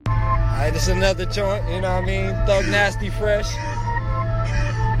Alright, this is another joint, you know what I mean? Thug Nasty Fresh.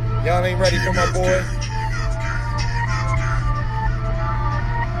 Y'all ain't ready for my boy.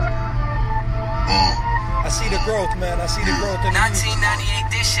 I see the growth, man. I see the growth in the 1998,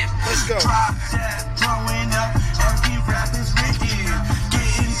 this shit. Let's go. Drop that, growing up, every rap is written.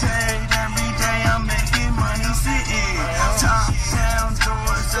 Getting paid every day, I'm making money sitting. Top down,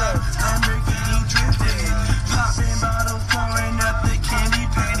 doors up, Lamborghini drifting. Popping bottles, pouring up, the candy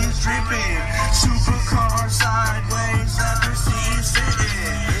paint is dripping. Supercar sideways, leather seat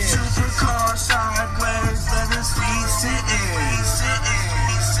sitting. Supercar sideways, leather seat sitting.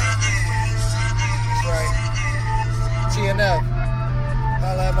 That's right. TNF.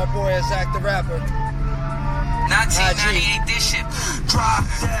 Holla at my boy Zach the Rapper. 1998, this shit. Drop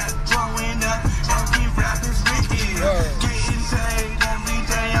that, growing up, every rap is written. Getting paid every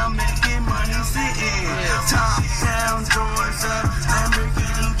day, I'm making money sitting. Top down, doors up,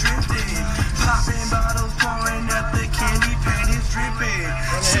 Lamborghini drifting. Popping bottles, pouring up, the candy paint is dripping.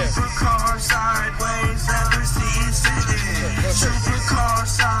 Supercar sideways, leather seat sitting. Supercar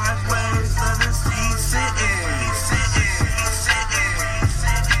sideways, leather seat sitting.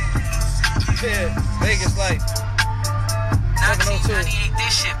 Yeah, Vegas Life. 1998, this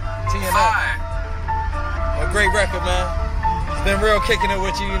shit. TNF. Fire. A great record, man. It's been real kicking it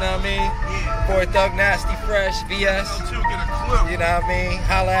with you, you know what I mean? Boy Thug Nasty Fresh, VS. Get a clue. You know what I mean?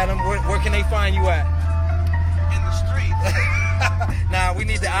 Holla at them. Where can they find you at? In the streets. Nah, we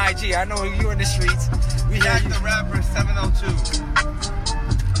need the IG. I know you in the streets. We hear Zach you. the Rapper 702.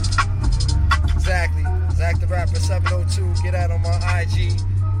 Exactly. Zach the Rapper 702. Get out on my IG.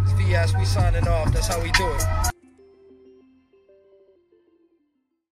 It's VS. We signing off. That's how we do it.